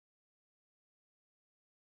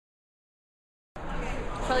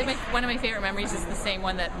Probably one of my favorite memories is the same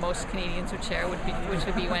one that most Canadians would share, which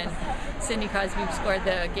would be when Sidney Crosby scored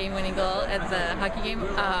the game-winning goal at the hockey game.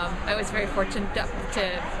 I was very fortunate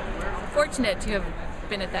to have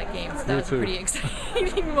been at that game, so that was a pretty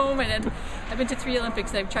exciting moment. And I've been to 3 Olympics,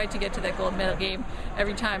 and I've tried to get to that gold medal game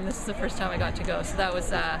every time. This is the first time I got to go, so that was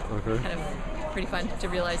kind of pretty fun to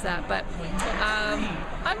realize that. But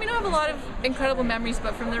I mean, I have a lot of incredible memories,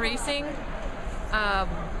 but from the racing,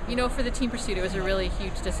 you know, for the team pursuit, it was a really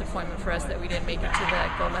huge disappointment for us that we didn't make it to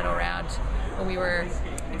the gold medal round when we were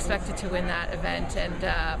expected to win that event. And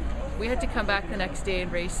we had to come back the next day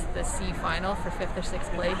and race the C final for 5th or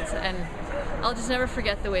 6th place. And I'll just never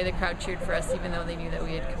forget the way the crowd cheered for us, even though they knew that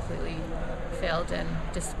we had completely failed and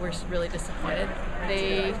just were really disappointed.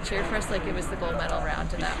 They cheered for us like it was the gold medal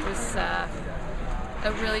round, and that was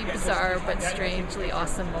a really bizarre but strangely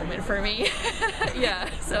awesome moment for me. Yeah,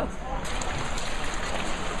 so.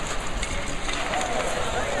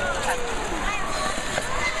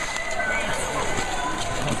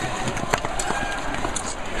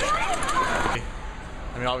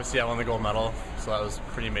 I mean, obviously I won the gold medal, so that was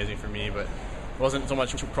pretty amazing for me, but it wasn't so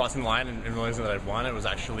much crossing the line and realizing that I'd won. It was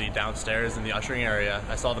actually downstairs in the ushering area.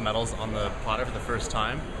 I saw the medals on the platter for the first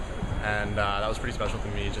time, and that was pretty special to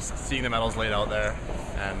me, just seeing the medals laid out there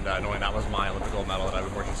and knowing that was my Olympic gold medal that I've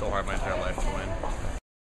been working so hard my entire life to win.